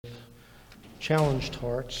challenged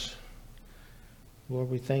hearts.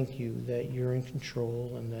 Lord, we thank you that you're in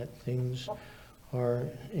control and that things are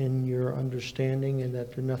in your understanding and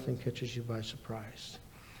that nothing catches you by surprise.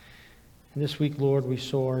 And this week, Lord, we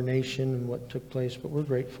saw our nation and what took place, but we're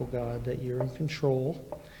grateful, God, that you're in control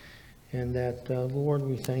and that, Lord,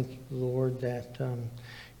 we thank you, Lord, that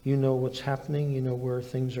you know what's happening, you know where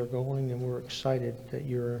things are going, and we're excited that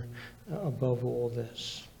you're above all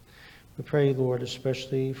this. We pray, Lord,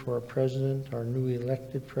 especially for our president, our newly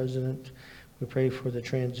elected president. We pray for the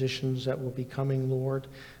transitions that will be coming, Lord,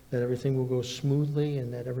 that everything will go smoothly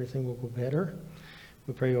and that everything will go better.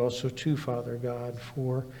 We pray also, too, Father God,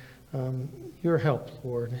 for your help,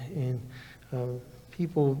 Lord, in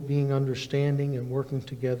people being understanding and working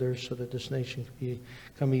together so that this nation can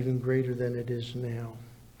become even greater than it is now.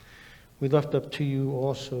 We lift up to you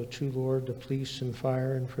also, too, Lord, the police and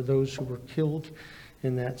fire, and for those who were killed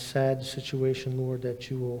in that sad situation, Lord, that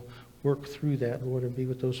you will work through that, Lord, and be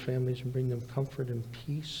with those families and bring them comfort and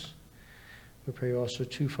peace. We pray also,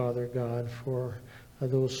 too, Father God, for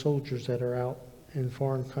those soldiers that are out in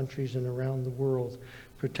foreign countries and around the world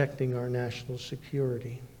protecting our national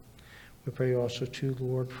security. We pray also, too,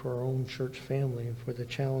 Lord, for our own church family and for the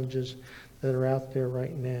challenges that are out there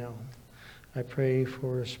right now. I pray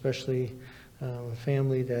for especially a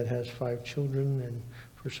family that has 5 children and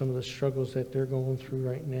for some of the struggles that they're going through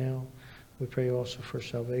right now. We pray also for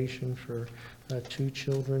salvation for 2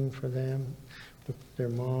 children for them. Their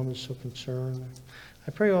mom is so concerned.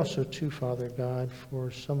 I pray also, too, Father God,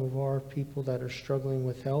 for some of our people that are struggling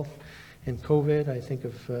with health and COVID. I think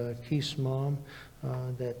of Keith's mom,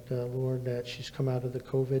 Lord, that she's come out of the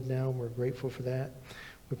COVID now, and we're grateful for that.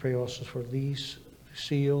 We pray also for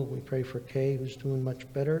Lucille. We pray for Kay, who's doing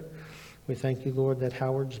much better. We thank you, Lord, that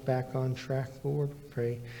Howard's back on track, Lord. We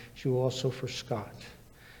pray you also for Scott.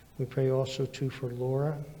 We pray also, too, for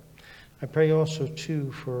Laura. I pray also,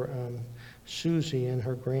 too, for Susie and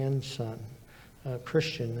her grandson,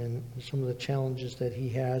 Christian, and some of the challenges that he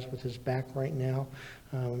has with his back right now.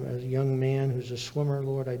 As a young man who's a swimmer,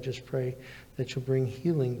 Lord, I just pray that you'll bring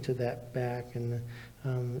healing to that back and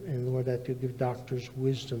Lord, that you'll give doctors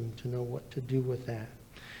wisdom to know what to do with that.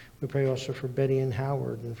 We pray also for Betty and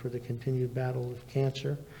Howard and for the continued battle of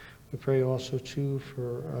cancer. We pray also, too,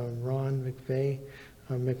 for Ron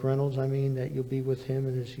McReynolds, that you'll be with him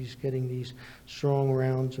and as he's getting these strong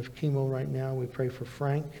rounds of chemo right now. We pray for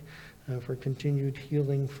Frank, for continued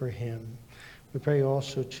healing for him. We pray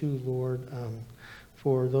also, too, Lord,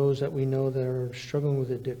 for those that we know that are struggling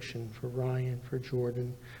with addiction, for Ryan, for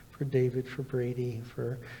Jordan, for David, for Brady,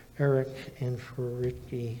 for Eric, and for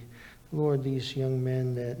Ricky. Lord, these young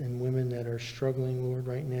men and women that are struggling, Lord,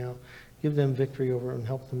 right now, give them victory over and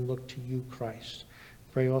help them look to you, Christ.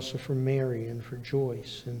 Pray also for Mary and for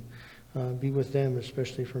Joyce, and be with them,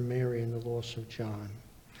 especially for Mary and the loss of John.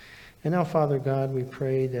 And now, Father God, we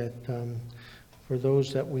pray that for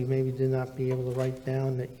those that we maybe did not be able to write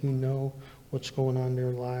down, that you know what's going on in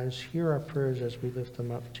their lives, hear our prayers as we lift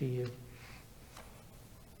them up to you.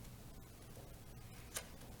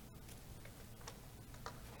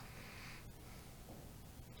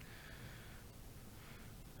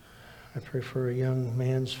 I pray for a young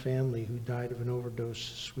man's family who died of an overdose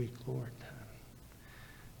this week, Lord.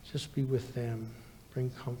 Just be with them. Bring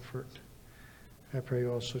comfort. I pray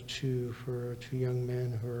also, too, for 2 young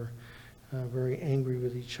men who are very angry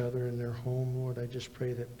with each other in their home, Lord. I just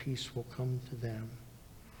pray that peace will come to them.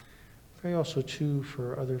 Pray also, too,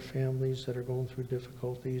 for other families that are going through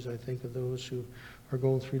difficulties. I think of those who are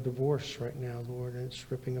going through divorce right now, Lord, and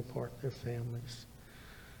it's ripping apart their families.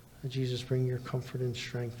 Jesus, bring your comfort and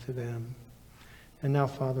strength to them. And now,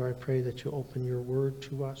 Father, I pray that you open your word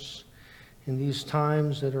to us in these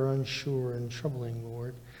times that are unsure and troubling,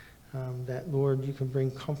 Lord, that, Lord, you can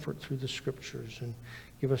bring comfort through the scriptures and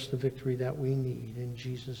give us the victory that we need. In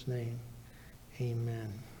Jesus' name,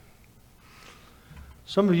 amen.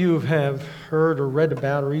 Some of you have heard or read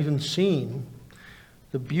about or even seen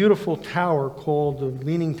the beautiful tower called the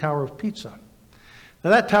Leaning Tower of Pisa. Now,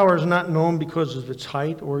 that tower is not known because of its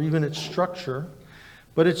height or even its structure,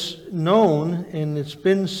 but it's known, and it's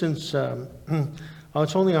been since,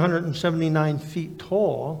 it's only 179 feet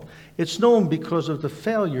tall. It's known because of the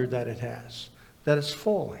failure that it has, that it's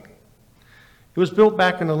falling. It was built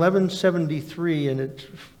back in 1173, and it's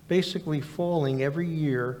basically falling every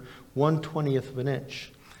year 1/20th of an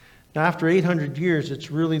inch. Now, after 800 years,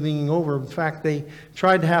 it's really leaning over. In fact, they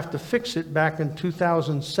tried to have to fix it back in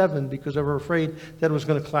 2007 because they were afraid that it was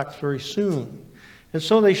going to collapse very soon. And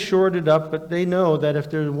so they shored it up, but they know that if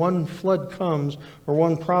there's one flood comes or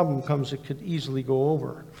one problem comes, it could easily go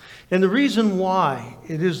over. And the reason why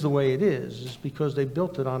it is the way it is because they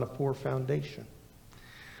built it on a poor foundation.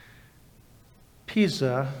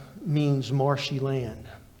 Pisa means marshy land.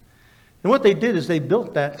 And what they did is they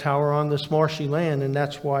built that tower on this marshy land, and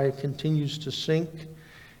that's why it continues to sink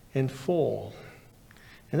and fall.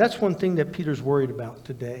 And that's one thing that Peter's worried about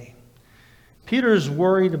today. Peter's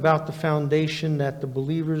worried about the foundation that the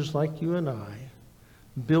believers like you and I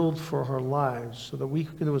build for our lives so that we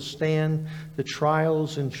can withstand the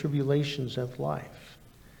trials and tribulations of life.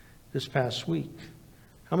 This past week,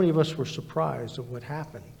 how many of us were surprised of what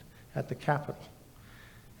happened at the Capitol?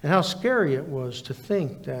 And how scary it was to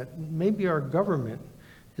think that maybe our government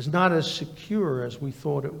is not as secure as we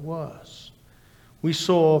thought it was. We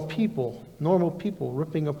saw people, normal people,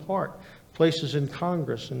 ripping apart places in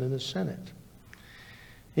Congress and in the Senate.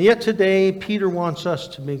 And yet today, Peter wants us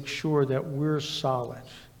to make sure that we're solid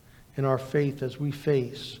in our faith as we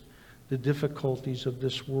face the difficulties of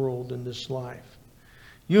this world and this life.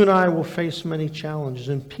 You and I will face many challenges,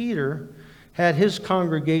 and Peter had his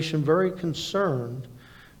congregation very concerned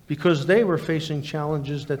because they were facing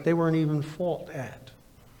challenges that they weren't even fault at.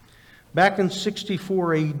 Back in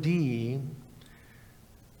 64 AD, the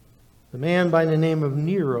man by the name of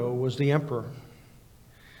Nero was the emperor.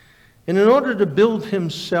 And in order to build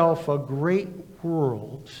himself a great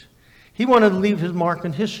world, he wanted to leave his mark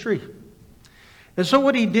in history. And so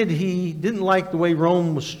what he did, he didn't like the way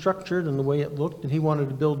Rome was structured and the way it looked, and he wanted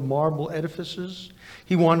to build marble edifices.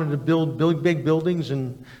 He wanted to build big buildings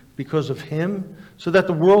and because of him, so that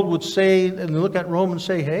the world would say and look at Rome and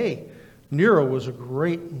say, hey, Nero was a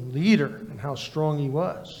great leader and how strong he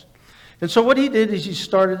was. And so what he did is he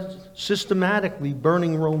started systematically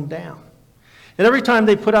burning Rome down. And every time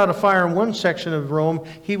they put out a fire in one section of Rome,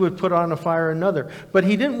 he would put on a fire in another. But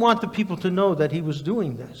he didn't want the people to know that he was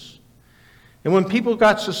doing this. And when people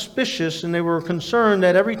got suspicious and they were concerned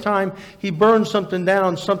that every time he burned something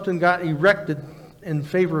down, something got erected in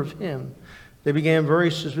favor of him, they began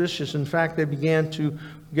very suspicious. In fact, they began to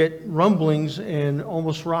get rumblings and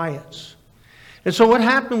almost riots. And so what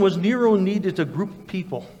happened was Nero needed a group of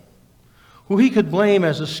people who he could blame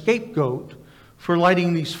as a scapegoat for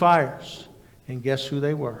lighting these fires. And guess who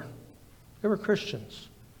they were? They were Christians.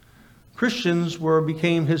 Christians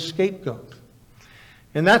became his scapegoat.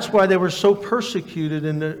 And that's why they were so persecuted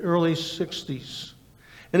in the early 60s.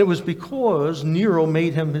 And it was because Nero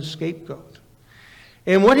made him his scapegoat.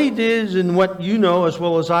 And what he did, and what you know as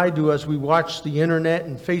well as I do as we watch the internet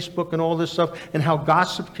and Facebook and all this stuff, and how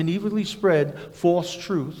gossip can easily spread false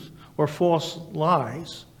truth or false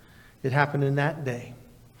lies, it happened in that day.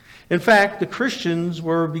 In fact, the Christians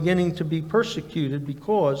were beginning to be persecuted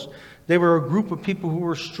because they were a group of people who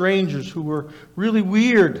were strangers, who were really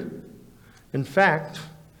weird. In fact,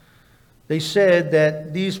 they said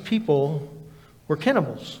that these people were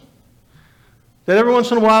cannibals. That every once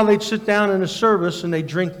in a while they'd sit down in a service and they'd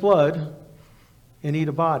drink blood and eat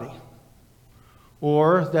a body.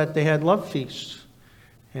 Or that they had love feasts.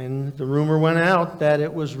 And the rumor went out that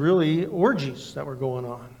it was really orgies that were going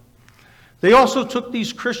on. They also took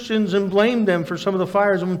these Christians and blamed them for some of the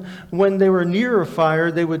fires. And when they were near a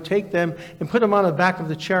fire, they would take them and put them on the back of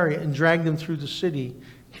the chariot and drag them through the city,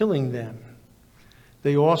 killing them.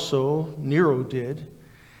 They also, Nero did,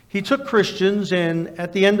 he took Christians, and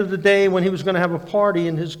at the end of the day, when he was going to have a party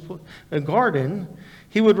in his garden,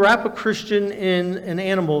 he would wrap a Christian in an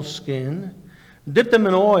animal skin, dip them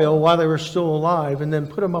in oil while they were still alive, and then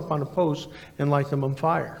put them up on a post and light them on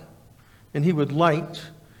fire. And he would light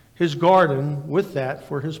his garden with that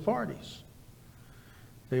for his parties.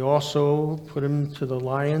 They also put him to the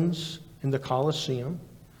lions in the Colosseum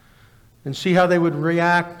and see how they would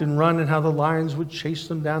react and run and how the lions would chase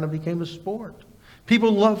them down. It became a sport.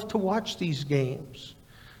 People loved to watch these games.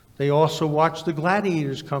 They also watched the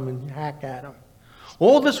gladiators come and hack at him.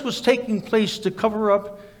 All this was taking place to cover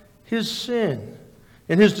up his sin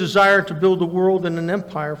and his desire to build a world and an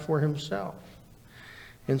empire for himself.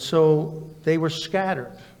 And so they were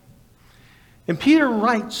scattered. And Peter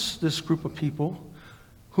writes this group of people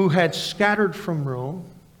who had scattered from Rome,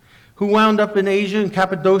 who wound up in Asia and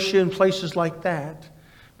Cappadocia and places like that,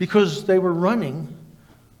 because they were running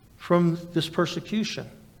from this persecution.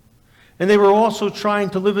 And they were also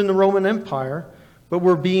trying to live in the Roman Empire, but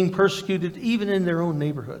were being persecuted even in their own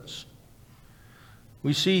neighborhoods.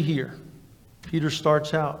 We see here, Peter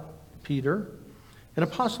starts out, Peter, an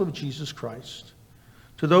apostle of Jesus Christ,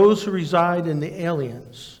 to those who reside in the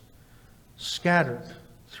aliens, scattered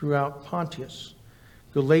throughout Pontus,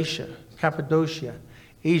 Galatia, Cappadocia,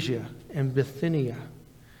 Asia, and Bithynia.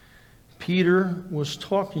 Peter was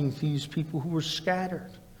talking to these people who were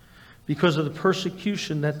scattered, because of the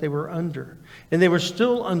persecution that they were under. And they were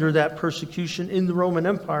still under that persecution in the Roman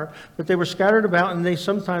Empire, but they were scattered about, and they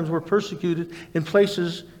sometimes were persecuted in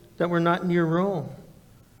places that were not near Rome.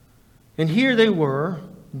 And here they were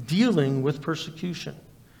dealing with persecution.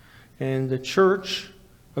 And the church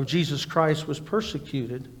of Jesus Christ was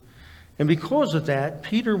persecuted. And because of that,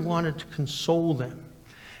 Peter wanted to console them,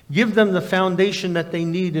 give them the foundation that they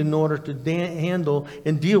need in order to handle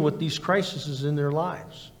and deal with these crises in their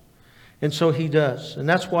lives. And so he does. And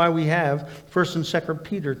that's why we have 1st and 2nd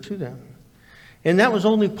Peter to them. And that was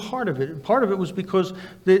only part of it. Part of it was because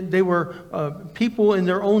they were people in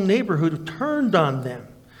their own neighborhood who turned on them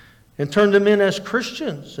and turned them in as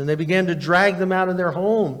Christians. And they began to drag them out of their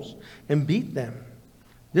homes and beat them.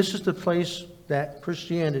 This is the place that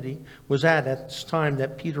Christianity was at this time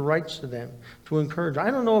that Peter writes to them to encourage.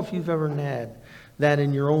 I don't know if you've ever had that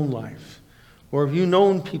in your own life, or have you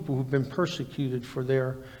known people who've been persecuted for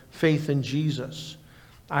their faith in Jesus.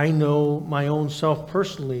 I know my own self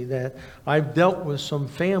personally that I've dealt with some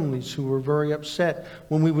families who were very upset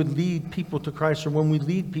when we would lead people to Christ, or when we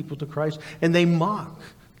lead people to Christ, and they mock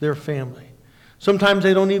their family. Sometimes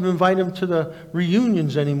they don't even invite them to the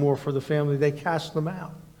reunions anymore for the family. They cast them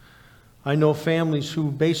out. I know families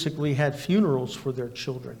who basically had funerals for their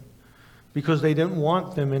children because they didn't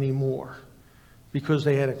want them anymore, because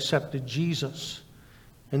they had accepted Jesus.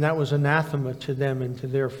 And that was anathema to them and to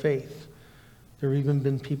their faith. There have even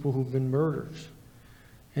been people who've been murdered.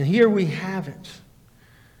 And here we have it.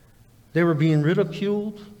 They were being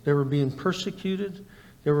ridiculed. They were being persecuted.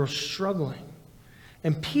 They were struggling.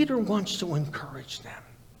 And Peter wants to encourage them.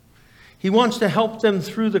 He wants to help them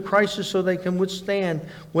through the crisis so they can withstand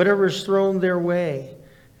whatever is thrown their way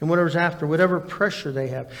and whatever's after, whatever pressure they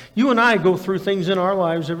have. You and I go through things in our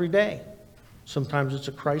lives every day. Sometimes it's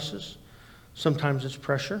a crisis. Sometimes it's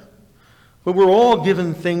pressure. But we're all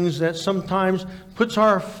given things that sometimes puts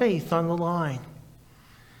our faith on the line.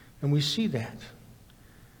 And we see that.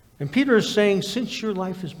 And Peter is saying, since your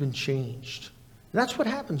life has been changed, that's what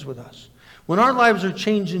happens with us. When our lives are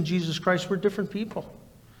changed in Jesus Christ, we're different people.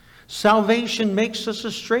 Salvation makes us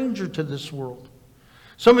a stranger to this world.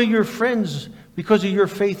 Some of your friends, because of your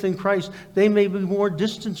faith in Christ, they may be more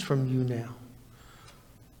distant from you now.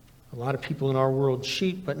 A lot of people in our world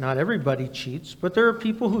cheat, but not everybody cheats. But there are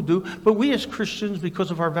people who do. But we as Christians,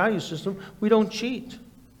 because of our value system, we don't cheat.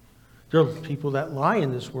 There are people that lie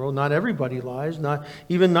in this world. Not everybody lies. Not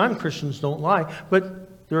even non-Christians don't lie.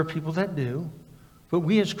 But there are people that do. But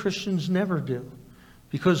we as Christians never do,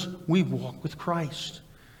 because we walk with Christ.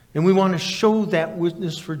 And we want to show that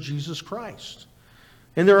witness for Jesus Christ.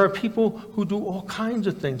 And there are people who do all kinds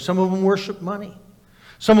of things. Some of them worship money.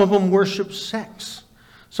 Some of them worship sex.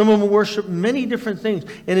 Some of them worship many different things.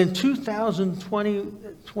 And in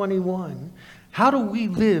 2021, how do we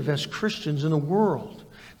live as Christians in a world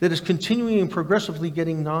that is continuing and progressively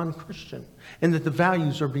getting non-Christian, and that the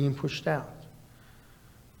values are being pushed out?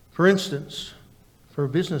 For instance, for a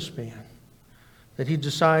businessman, that he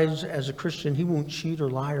decides as a Christian he won't cheat or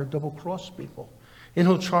lie or double-cross people, and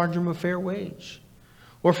he'll charge them a fair wage.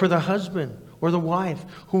 Or for the husband or the wife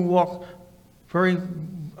who walk very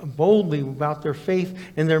boldly about their faith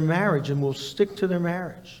and their marriage and will stick to their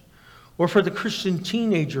marriage. Or for the Christian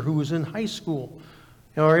teenager who is in high school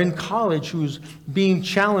or in college, who is being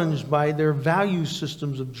challenged by their value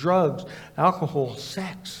systems of drugs, alcohol,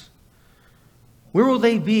 sex. Where will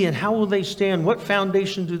they be and how will they stand? What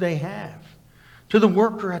foundation do they have? To the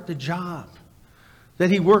worker at the job, that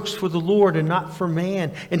he works for the Lord and not for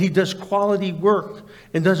man, and he does quality work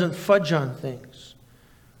and doesn't fudge on things.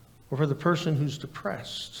 Or for the person who's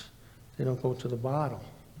depressed, they don't go to the bottle.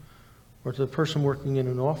 Or to the person working in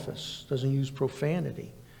an office, doesn't use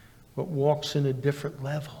profanity, but walks in a different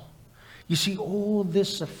level. You see, all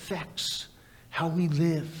this affects how we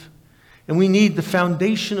live. And we need the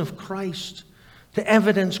foundation of Christ to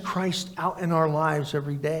evidence Christ out in our lives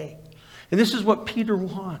every day. And this is what Peter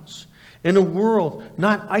wants. In a world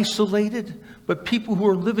not isolated, but people who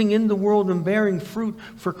are living in the world and bearing fruit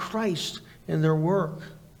for Christ in their work.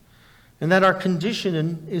 And that our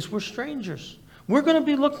condition is we're strangers. We're going to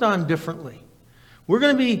be looked on differently. We're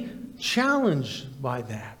going to be challenged by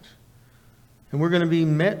that. And we're going to be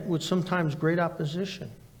met with sometimes great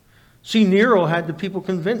opposition. See, Nero had the people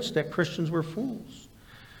convinced that Christians were fools.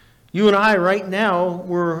 You and I right now,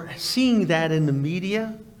 we're seeing that in the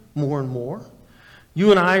media more and more.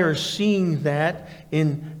 You and I are seeing that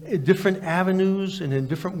in different avenues and in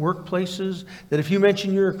different workplaces, that if you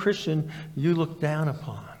mention you're a Christian, you look down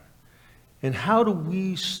upon. And how do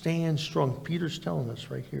we stand strong? Peter's telling us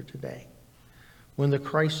right here today. When the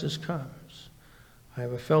crisis comes, I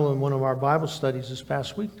have a fellow in one of our Bible studies this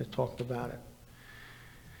past week that talked about it.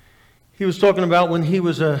 He was talking about when he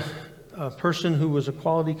was a person who was a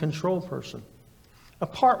quality control person. A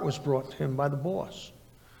part was brought to him by the boss.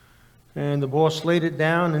 And the boss laid it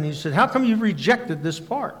down and he said, "How come you rejected this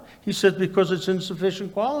part?" He said, "Because it's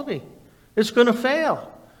insufficient quality. It's going to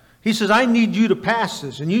fail." He says, "I need you to pass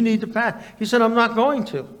this and you need to pass." He said, "I'm not going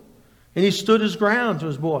to." And he stood his ground to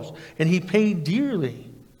his boss. And he paid dearly.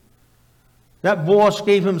 That boss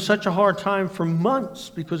gave him such a hard time for months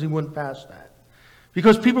because he wouldn't pass that.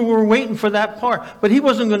 Because people were waiting for that part. But he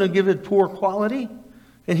wasn't going to give it poor quality.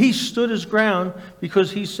 And he stood his ground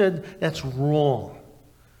because he said, "That's wrong."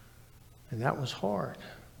 And that was hard.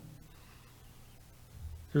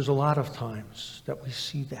 There's a lot of times that we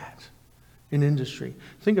see that in industry.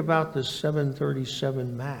 Think about the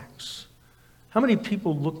 737 MAX. How many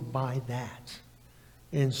people looked by that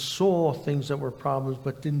and saw things that were problems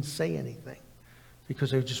but didn't say anything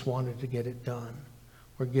because they just wanted to get it done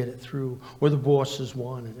or get it through, or the bosses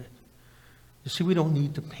wanted it? You see, we don't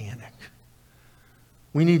need to panic.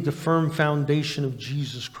 We need the firm foundation of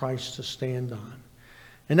Jesus Christ to stand on.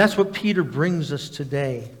 And that's what Peter brings us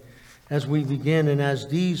today as we begin and as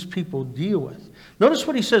these people deal with. Notice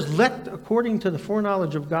what he says, "Let according to the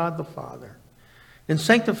foreknowledge of God the Father, and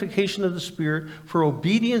sanctification of the Spirit, for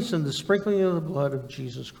obedience and the sprinkling of the blood of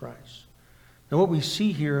Jesus Christ." Now what we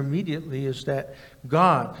see here immediately is that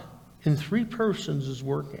God in three persons is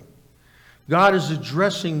working. God is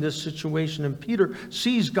addressing this situation, and Peter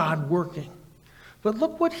sees God working. But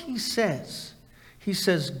look what he says. He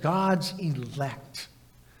says, God's elect.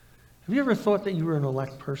 Have you ever thought that you were an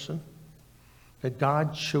elect person? That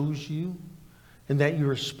God chose you and that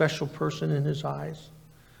you're a special person in his eyes?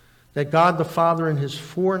 That God the Father in his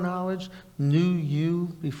foreknowledge knew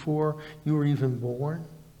you before you were even born?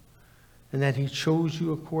 And that he chose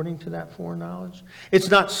you according to that foreknowledge? It's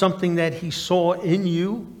not something that he saw in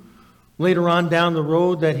you later on down the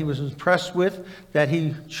road that he was impressed with, that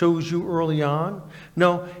he chose you early on.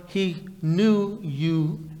 No, he knew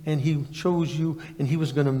you and he chose you and he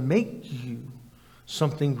was going to make you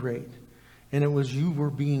something great. And it was you were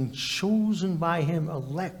being chosen by him,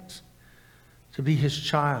 elect, to be his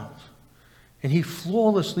child. And he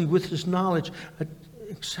flawlessly, with his knowledge,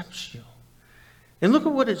 accepts you. And look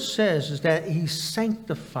at what it says, is that he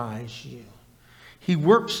sanctifies you. He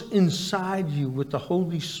works inside you with the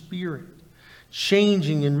Holy Spirit,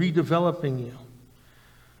 changing and redeveloping you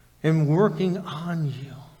and working on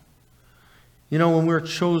you. You know, when we were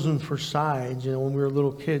chosen for sides, you know, when we were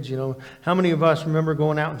little kids, you know, how many of us remember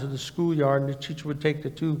going out into the schoolyard and the teacher would take the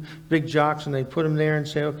two big jocks and they'd put them there and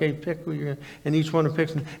say, "Okay, pick who you're going to," and each one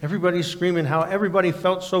picks. And everybody's screaming how everybody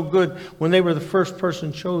felt so good when they were the first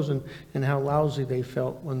person chosen and how lousy they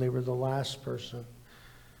felt when they were the last person.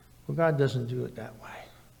 Well, God doesn't do it that way.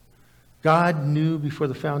 God knew before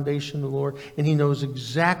the foundation of the Lord, and he knows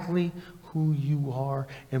exactly who you are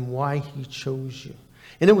and why he chose you.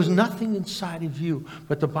 And it was nothing inside of you,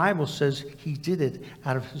 but the Bible says he did it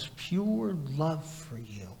out of his pure love for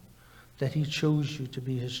you, that he chose you to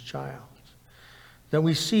be his child. That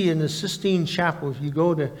we see in the Sistine Chapel, if you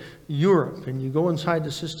go to Europe and you go inside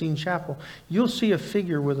the Sistine Chapel, you'll see a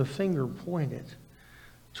figure with a finger pointed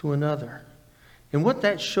to another. And what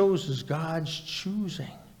that shows is God's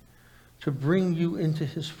choosing to bring you into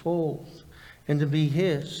his fold and to be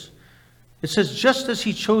his. It says, just as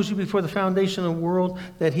he chose you before the foundation of the world,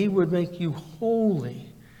 that he would make you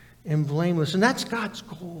holy and blameless. And that's God's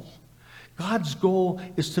goal. God's goal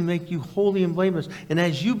is to make you holy and blameless. And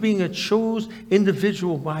as you being a chosen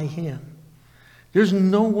individual by him, there's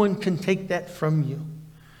no one can take that from you.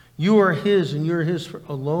 You are his and you're his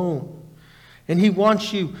alone. And he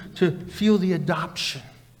wants you to feel the adoption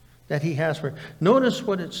that he has for you. Notice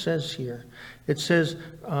what it says here. It says,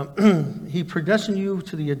 he predestined you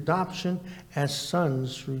to the adoption as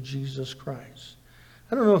sons through Jesus Christ.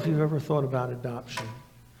 I don't know if you've ever thought about adoption.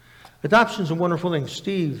 Adoption is a wonderful thing.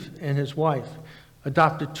 Steve and his wife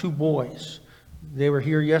adopted 2 boys. They were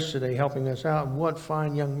here yesterday helping us out, and what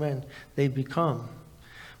fine young men they've become.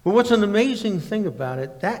 But what's an amazing thing about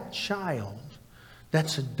it, that child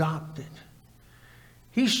that's adopted,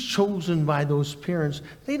 he's chosen by those parents.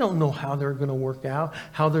 They don't know how they're going to work out,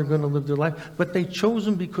 how they're going to live their life, but they chose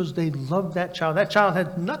him because they love that child. That child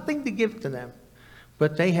had nothing to give to them,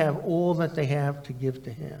 but they have all that they have to give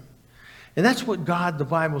to him. And that's what God, the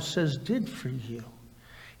Bible says, did for you.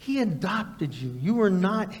 He adopted you. You were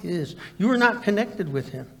not his. You were not connected with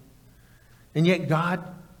him. And yet God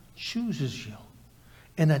chooses you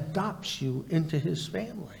and adopts you into his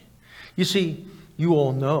family. You see, you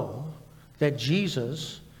all know that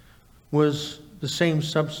Jesus was the same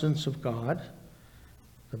substance of God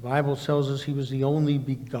The Bible tells us he was the only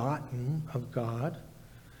begotten of God.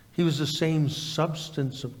 He was the same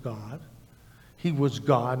substance of God. He was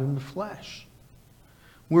God in the flesh.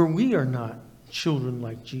 Where we are not children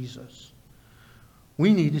like Jesus,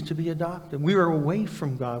 we needed to be adopted. We were away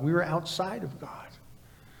from God. We were outside of God.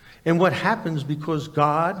 And what happens because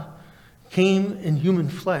God came in human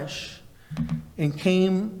flesh and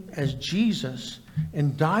came as Jesus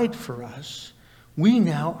and died for us, we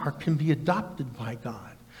now can be adopted by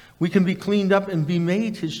God. We can be cleaned up and be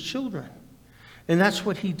made his children. And that's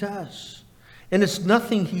what he does. And it's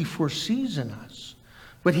nothing he foresees in us,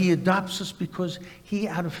 but he adopts us because he,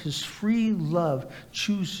 out of his free love,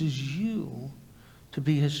 chooses you to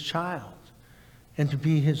be his child and to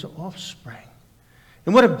be his offspring.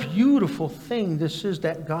 And what a beautiful thing this is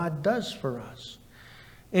that God does for us.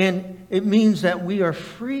 And it means that we are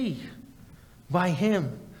free by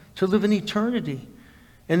him to live in eternity.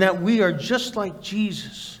 And that we are just like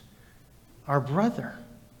Jesus, our brother,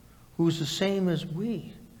 who is the same as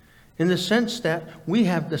we. In the sense that we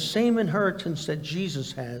have the same inheritance that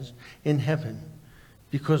Jesus has in heaven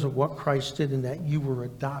because of what Christ did and that you were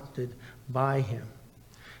adopted by him.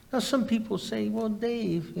 Now some people say, well,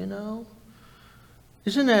 Dave,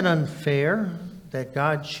 isn't that unfair that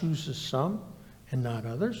God chooses some and not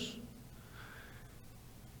others?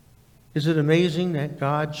 Is it amazing that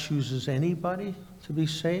God chooses anybody to be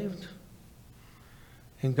saved?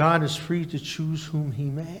 And God is free to choose whom he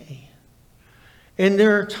may. And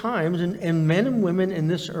there are times, and men and women in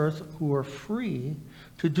this earth who are free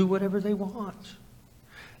to do whatever they want.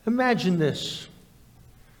 Imagine this.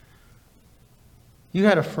 You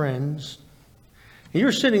had a friend, and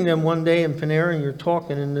you're sitting there one day in Panera and you're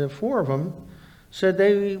talking, and the four of them said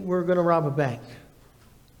they were going to rob a bank.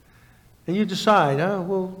 And you decide,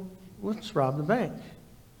 well, let's rob the bank.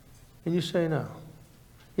 And you say no.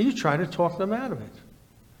 And you try to talk them out of it.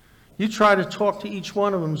 You try to talk to each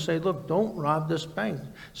one of them and say, look, don't rob this bank.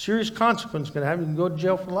 Serious consequence going to happen. You can go to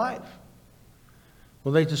jail for life.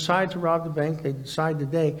 Well, they decide to rob the bank. They decide the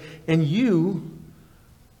day. And you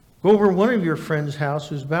go over to one of your friend's house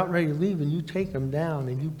who's about ready to leave, and you take him down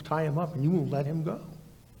and you tie him up and you won't let him go.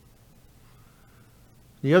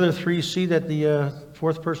 The other three see that the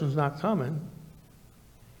fourth person's not coming.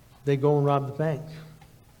 They go and rob the bank.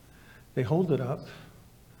 They hold it up,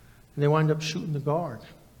 and they wind up shooting the guard,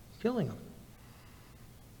 killing him.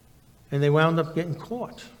 And they wound up getting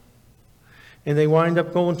caught. And they wind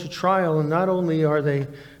up going to trial, and not only are they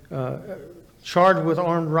charged with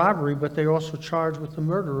armed robbery, but they're also charged with the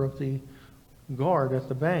murder of the guard at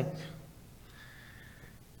the bank.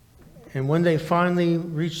 And when they finally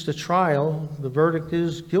reach the trial, the verdict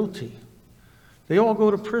is guilty. They all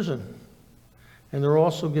go to prison, and they're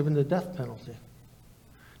also given the death penalty.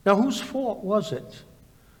 Now, whose fault was it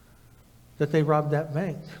that they robbed that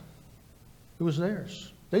bank? It was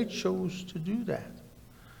theirs. They chose to do that.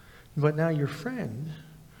 But now your friend,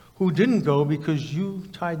 who didn't go because you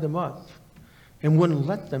tied them up and wouldn't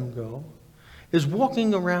let them go, is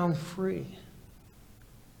walking around free.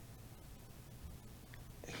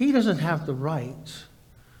 He doesn't have the right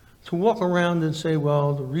to walk around and say,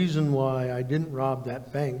 well, the reason why I didn't rob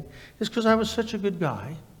that bank is because I was such a good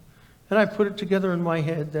guy, and I put it together in my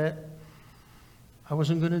head that I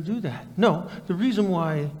wasn't going to do that. No, the reason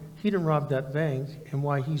why he didn't rob that bank and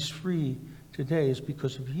why he's free today is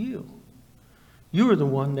because of you. You were the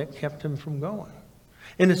one that kept him from going.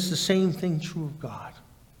 And it's the same thing true of God.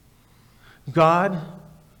 God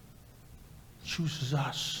chooses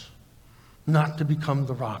us not to become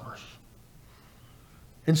the robbers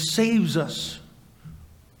and saves us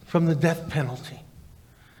from the death penalty.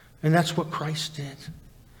 And that's what Christ did.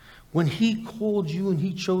 When he called you and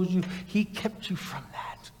he chose you, he kept you from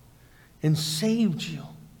that and saved you.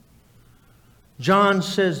 John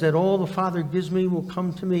says that all the Father gives me will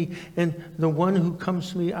come to me, and the one who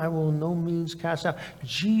comes to me I will in no means cast out.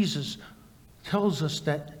 Jesus tells us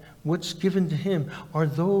that what's given to him are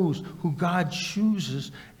those who God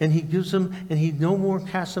chooses, and he gives them, and he no more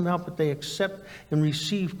casts them out, but they accept and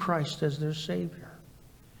receive Christ as their Savior.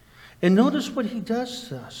 And notice what he does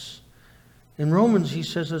to us. In Romans, he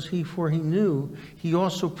says, as for he knew, he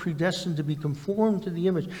also predestined to be conformed to the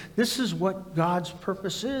image. This is what God's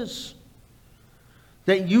purpose is.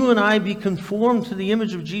 That you and I be conformed to the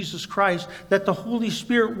image of Jesus Christ, that the Holy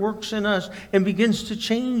Spirit works in us and begins to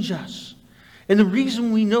change us. And the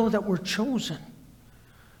reason we know that we're chosen,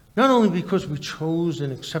 not only because we chose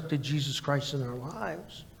and accepted Jesus Christ in our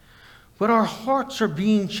lives, but our hearts are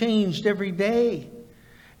being changed every day.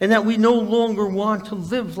 And that we no longer want to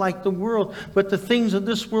live like the world, but the things of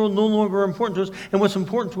this world no longer are important to us. And what's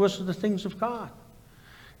important to us are the things of God.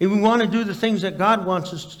 And we want to do the things that God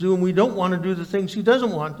wants us to do, and we don't want to do the things He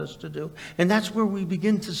doesn't want us to do. And that's where we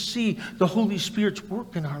begin to see the Holy Spirit's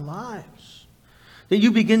work in our lives. That you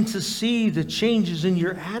begin to see the changes in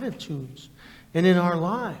your attitudes and in our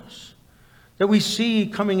lives. That we see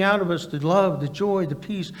coming out of us the love, the joy, the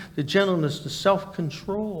peace, the gentleness, the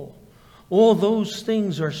self-control. All those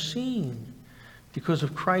things are seen because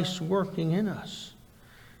of Christ working in us.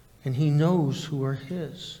 And He knows who are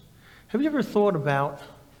His. Have you ever thought about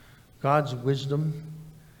God's wisdom?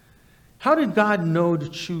 How did God know to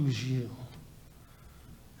choose you?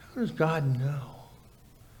 How does God know?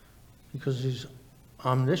 Because He's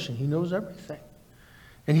omniscient. He knows everything.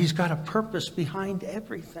 And He's got a purpose behind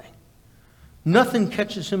everything. Nothing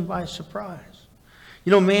catches Him by surprise.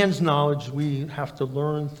 You know, man's knowledge, we have to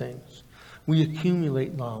learn things. We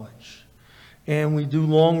accumulate knowledge. And we do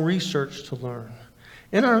long research to learn.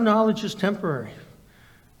 And our knowledge is temporary.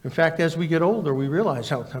 In fact, as we get older, we realize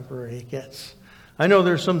how temporary it gets. I know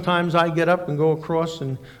there's sometimes I get up and go across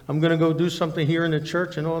and I'm going to go do something here in the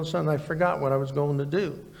church, and all of a sudden I forgot what I was going to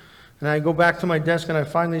do. And I go back to my desk and I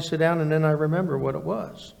finally sit down and then I remember what it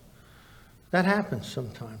was. That happens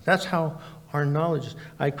sometimes. That's how our knowledge is.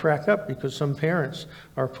 I crack up because some parents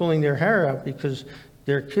are pulling their hair out because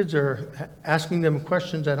their kids are asking them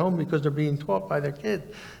questions at home because they're being taught by their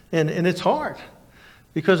kid. And it's hard.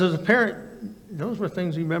 Because as a parent, those were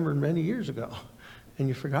things you remembered many years ago, and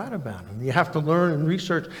you forgot about them. You have to learn and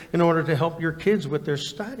research in order to help your kids with their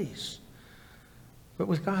studies. But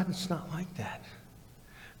with God, it's not like that.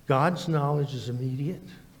 God's knowledge is immediate.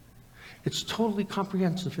 It's totally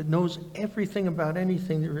comprehensive. It knows everything about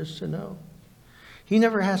anything there is to know. He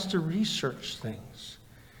never has to research things.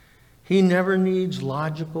 He never needs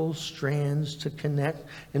logical strands to connect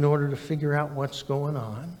in order to figure out what's going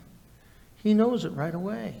on. He knows it right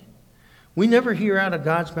away. We never hear out of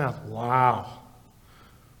God's mouth, wow.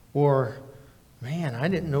 Or, man, I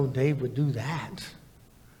didn't know Dave would do that.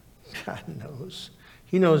 God knows.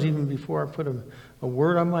 He knows even before I put a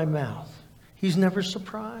word on my mouth. He's never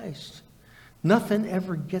surprised. Nothing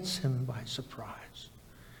ever gets Him by surprise.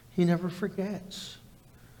 He never forgets.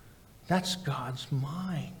 That's God's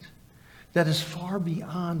mind. That is far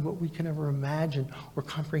beyond what we can ever imagine or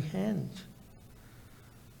comprehend.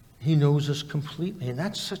 He knows us completely, and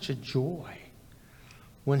that's such a joy.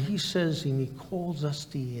 When He says, and He calls us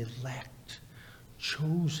the elect,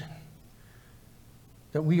 chosen,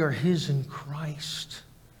 that we are His in Christ,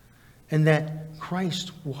 and that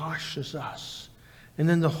Christ washes us, and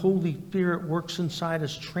then the Holy Spirit works inside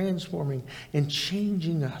us, transforming and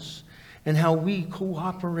changing us, and how we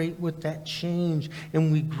cooperate with that change,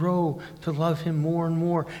 and we grow to love Him more and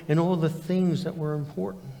more, and all the things that were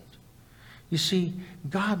important. You see,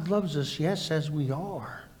 God loves us, yes, as we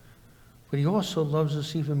are. But He also loves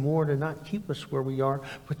us even more to not keep us where we are,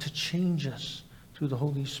 but to change us through the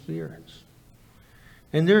Holy Spirit.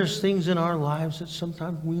 And there's things in our lives that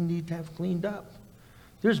sometimes we need to have cleaned up.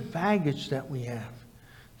 There's baggage that we have.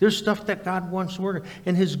 There's stuff that God wants to work.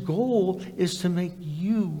 And His goal is to make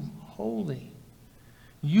you holy,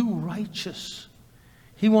 you righteous.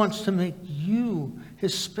 He wants to make you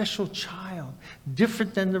His special child,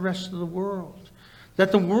 different than the rest of the world,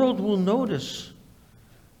 that the world will notice,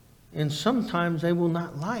 and sometimes they will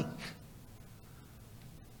not like.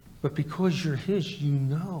 But because you're His, you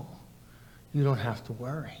know you don't have to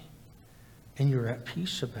worry, and you're at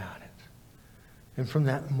peace about it. And from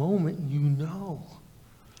that moment, you know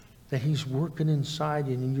that He's working inside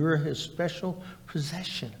you, and you're His special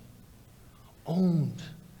possession, owned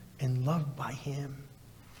and loved by Him.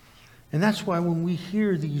 And that's why when we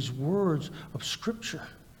hear these words of Scripture,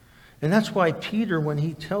 and that's why Peter, when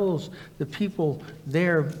he tells the people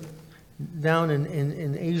there down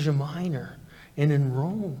in Asia Minor and in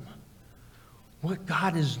Rome, what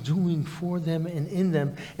God is doing for them and in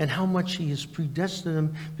them, and how much He has predestined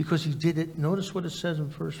them because He did it. Notice what it says in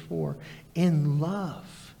verse 4. In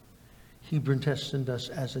love, He predestined us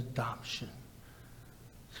as adoption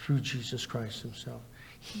through Jesus Christ Himself.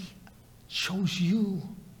 He chose you.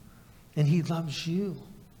 And He loves you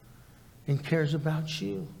and cares about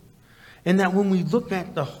you. And that when we look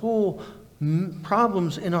at the whole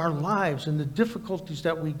problems in our lives and the difficulties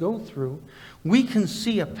that we go through, we can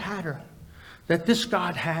see a pattern that this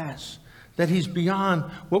God has, that He's beyond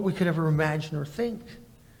what we could ever imagine or think.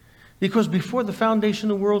 Because before the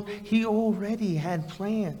foundation of the world, He already had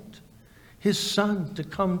planned His Son to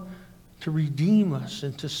come to redeem us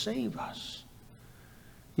and to save us.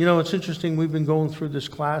 You know, it's interesting. We've been going through this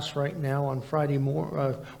class right now on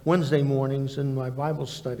Wednesday mornings in my Bible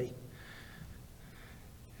study.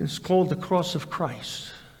 It's called The Cross of Christ.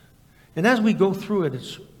 And as we go through it,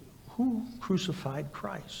 it's who crucified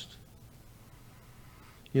Christ?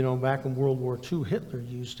 You know, back in World War II, Hitler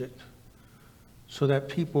used it so that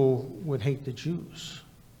people would hate the Jews.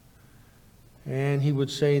 And he would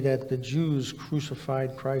say that the Jews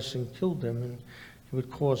crucified Christ and killed him, and it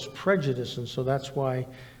would cause prejudice. And so that's why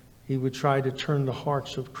he would try to turn the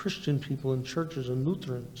hearts of Christian people in churches and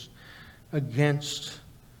Lutherans against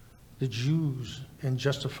the Jews and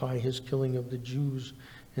justify his killing of the Jews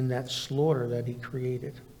in that slaughter that he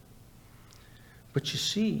created. But you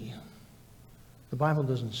see, the Bible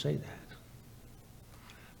doesn't say that.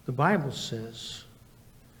 The Bible says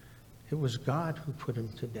it was God who put him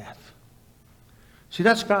to death. See,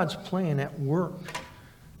 that's God's plan at work.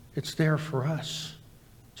 It's there for us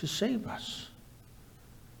to save us.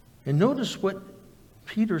 And notice what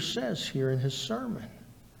Peter says here in his sermon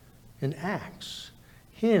in Acts.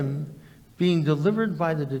 Him being delivered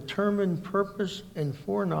by the determined purpose and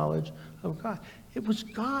foreknowledge of God. It was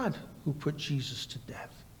God who put Jesus to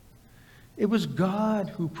death. It was God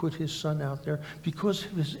who put his Son out there because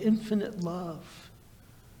of his infinite love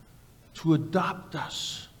to adopt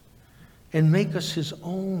us and make us his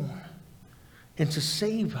own and to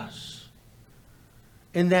save us.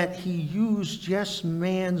 And that he used, yes,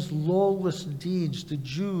 man's lawless deeds, the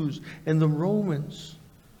Jews and the Romans,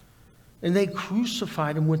 and they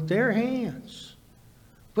crucified him with their hands.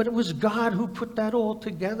 But it was God who put that all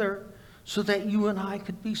together so that you and I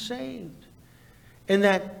could be saved. And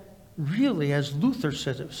that really, as Luther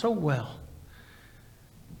says it so well,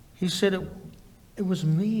 he said it was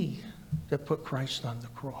me that put Christ on the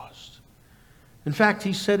cross. In fact,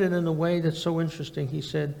 he said it in a way that's so interesting. He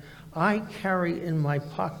said, I carry in my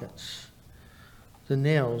pockets the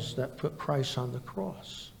nails that put Christ on the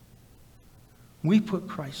cross. We put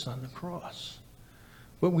Christ on the cross.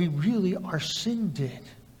 But we really, our sin did.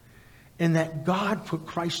 And that God put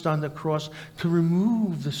Christ on the cross to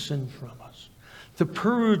remove the sin from us, to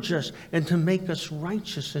purge us and to make us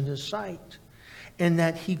righteous in his sight. And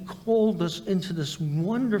that he called us into this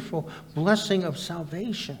wonderful blessing of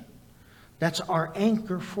salvation. That's our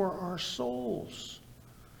anchor for our souls.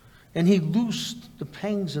 And he loosed the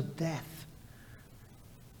pangs of death.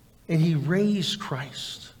 And he raised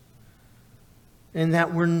Christ. And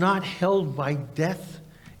that we're not held by death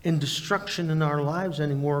and destruction in our lives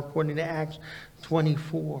anymore, according to Acts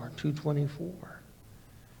 2:24.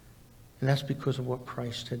 And that's because of what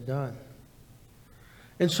Christ had done.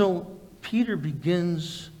 And so Peter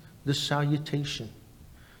begins the salutation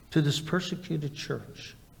to this persecuted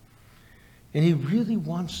church. And he really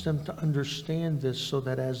wants them to understand this so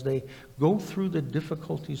that as they go through the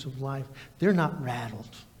difficulties of life, they're not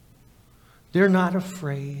rattled. They're not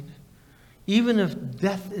afraid. Even if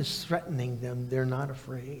death is threatening them, they're not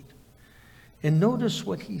afraid. And notice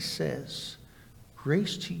what he says.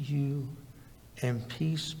 Grace to you and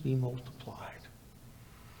peace be multiplied.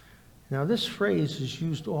 Now this phrase is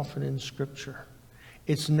used often in Scripture.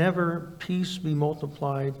 It's never peace be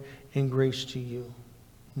multiplied and grace to you.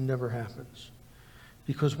 Never happens.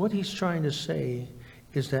 Because what he's trying to say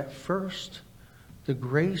is that first, the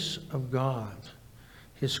grace of God,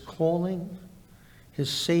 his calling, his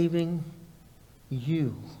saving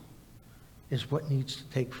you is what needs to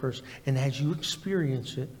take first. And as you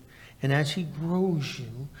experience it, and as he grows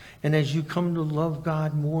you, and as you come to love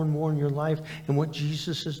God more and more in your life and what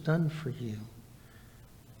Jesus has done for you,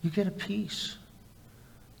 you get a peace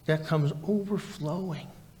that comes overflowing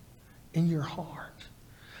in your heart.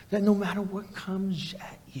 That no matter what comes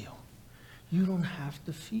at you, you don't have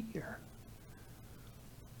to fear.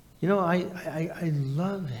 You know, I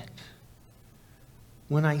love it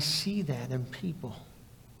when I see that in people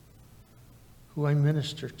who I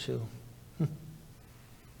minister to.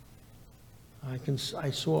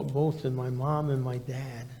 I saw it both in my mom and my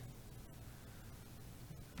dad.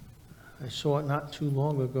 I saw it not too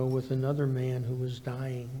long ago with another man who was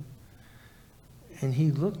dying. And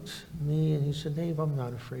he looked at me and he said, Dave, I'm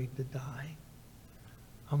not afraid to die.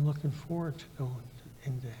 I'm looking forward to going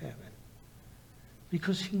into heaven.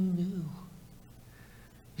 Because he knew.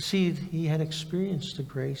 You see, he had experienced the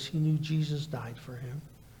grace. He knew Jesus died for him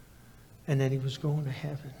and that he was going to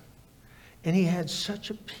heaven. And he had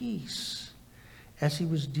such a peace as he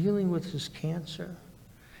was dealing with his cancer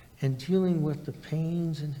and dealing with the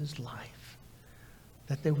pains in his life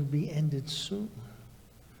that they would be ended soon.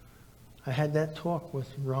 I had that talk with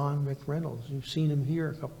Ron McReynolds. You've seen him here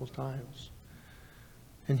a couple of times.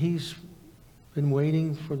 And he's been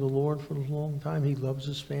waiting for the Lord for a long time. He loves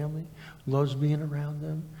his family, loves being around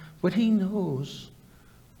them. But he knows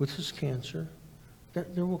with his cancer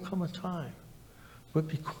that there will come a time. But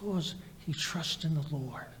because he trusts in the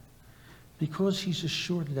Lord, because he's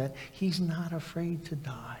assured of that, he's not afraid to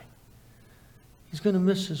die. He's going to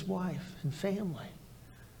miss his wife and family.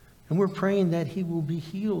 And we're praying that he will be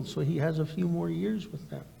healed so he has a few more years with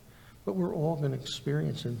them. But we're all going to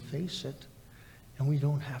experience and face it. And we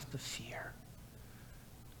don't have to fear.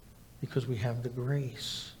 Because we have the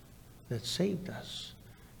grace that saved us.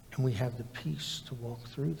 And we have the peace to walk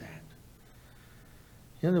through that.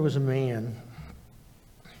 You know, there was a man,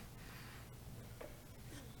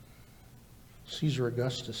 Caesar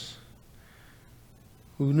Augustus,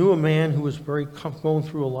 who knew a man who was going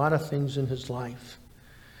through a lot of things in his life.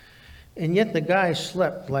 And yet the guy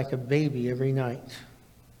slept like a baby every night.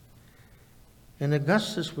 And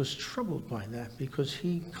Augustus was troubled by that because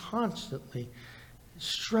he constantly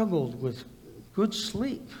struggled with good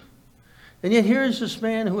sleep. And yet here is this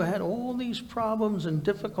man who had all these problems and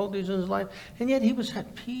difficulties in his life, and yet he was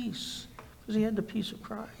at peace because he had the peace of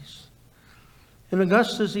Christ. And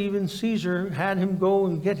Augustus, even Caesar, had him go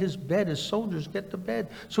and get his bed, his soldiers get the bed,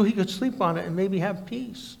 so he could sleep on it and maybe have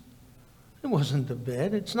peace. It wasn't the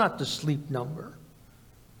bed. It's not the sleep number.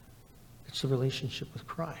 It's the relationship with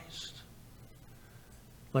Christ.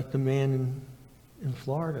 Like the man in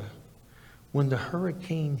Florida, when the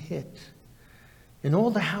hurricane hit, and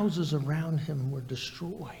all the houses around him were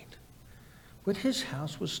destroyed, but his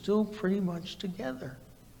house was still pretty much together.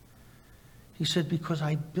 He said, because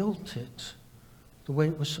I built it the way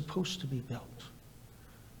it was supposed to be built,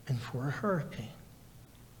 and for a hurricane.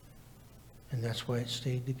 And that's why it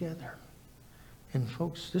stayed together. And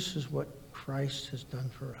folks, this is what Christ has done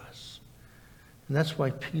for us. And that's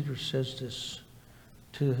why Peter says this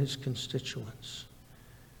to his constituents.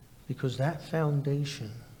 Because that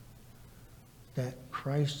foundation that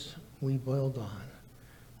Christ we build on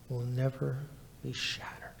will never be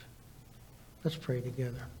shattered. Let's pray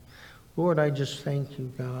together. Lord, I just thank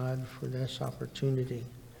you, God, for this opportunity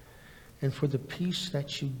and for the peace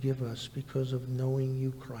that you give us because of knowing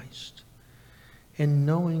you, Christ, and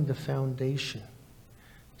knowing the foundation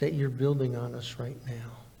that you're building on us right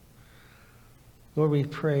now. Lord, we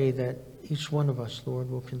pray that each one of us, Lord,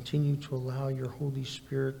 will continue to allow your Holy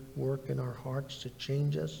Spirit work in our hearts to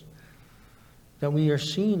change us, that we are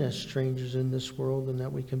seen as strangers in this world and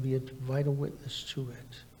that we can be a vital witness to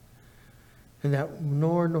it. And that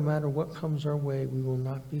no matter what comes our way, we will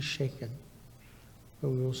not be shaken, but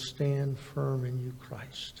we will stand firm in you,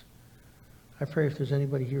 Christ. I pray if there's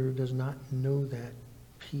anybody here who does not know that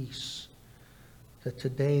peace, that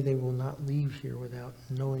today they will not leave here without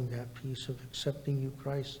knowing that peace of accepting you,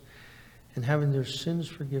 Christ, and having their sins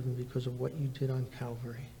forgiven because of what you did on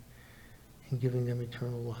Calvary and giving them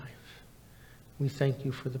eternal life. We thank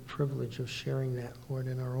you for the privilege of sharing that, Lord,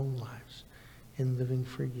 in our own lives and living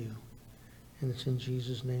for you. And it's in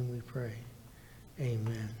Jesus' name we pray.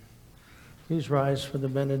 Amen. Please rise for the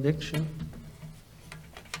benediction.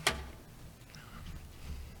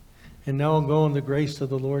 And now I'll go in the grace of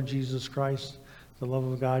the Lord Jesus Christ, the love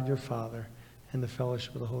of God your Father, and the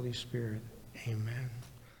fellowship of the Holy Spirit. Amen.